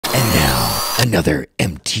now, another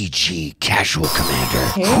MTG Casual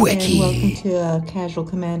Commander, Quicky. And welcome to Casual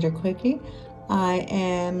Commander Quicky. I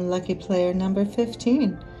am lucky player number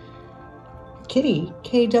 15. Kitty,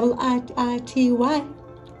 K-I-I-T-Y.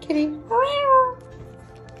 Kitty.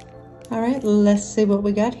 Alright, let's see what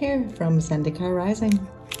we got here from Zendikar Rising.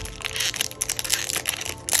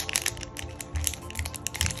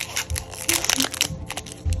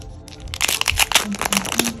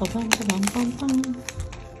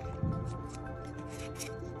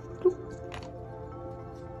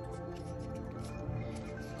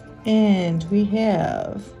 And we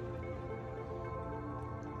have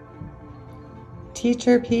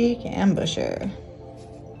Teacher Peak Ambusher.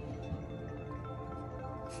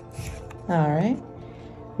 Alright.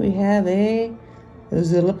 We have a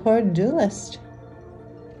Zulaport Duelist.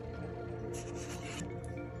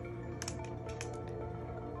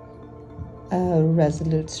 A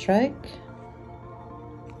Resolute Strike.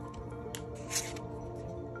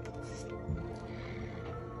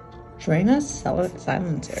 Draina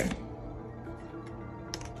Silencer.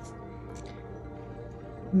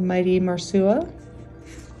 Mighty Marsua.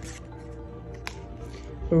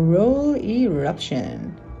 Roll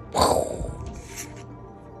Eruption.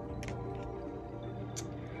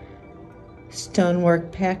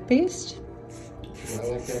 Stonework Pack Beast. I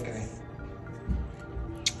like that guy.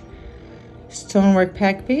 Stonework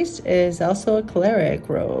Pack Beast is also a cleric,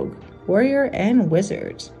 rogue, warrior, and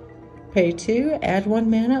wizard. Pay 2, add 1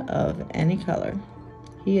 mana of any color.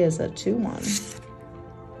 He is a 2/1.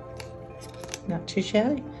 Not too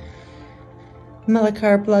shabby.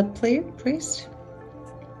 Malakar Blood Priest.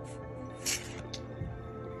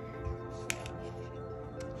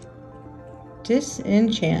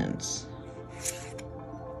 Disenchants.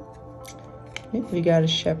 We got a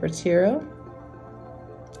Shepherd's Hero.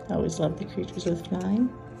 I always love the creatures with flying.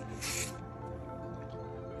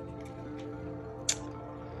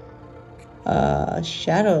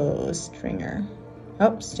 Shadow Stringer.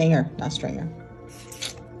 Oh, Stinger, not Stringer.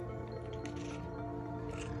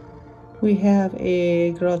 We have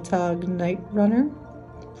a Grotog Night Runner.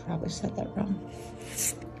 Probably said that wrong.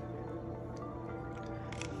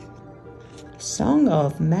 Song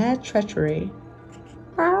of Mad Treachery.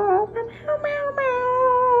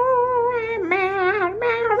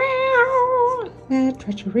 Mad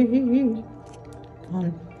Treachery.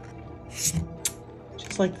 On.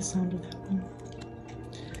 Just like the sound of that one.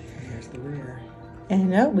 There's the rear.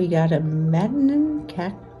 And we got a Maddening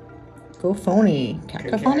Cacophony.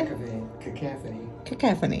 Cacophony?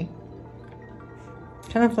 Cacophony.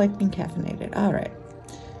 Kind of like being caffeinated. Alright.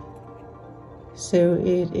 So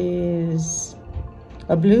it is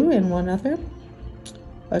a blue and 1 other.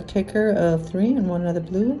 A kicker of 3 and 1 other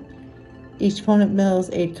blue. Each opponent mills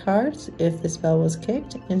 8 cards if the spell was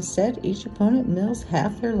kicked. Instead, each opponent mills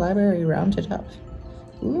half their library rounded up.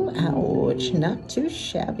 Ooh, ouch. Not too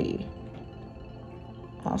shabby.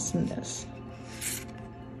 Awesomeness.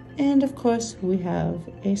 And of course, we have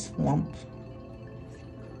a swamp.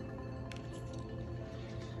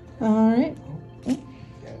 Alright. Gotta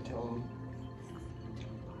tell him.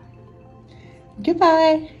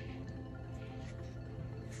 Goodbye.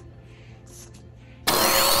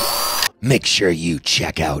 Make sure you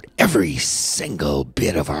check out every single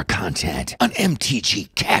bit of our content on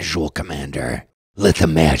MTG Casual Commander. Let the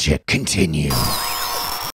magic continue.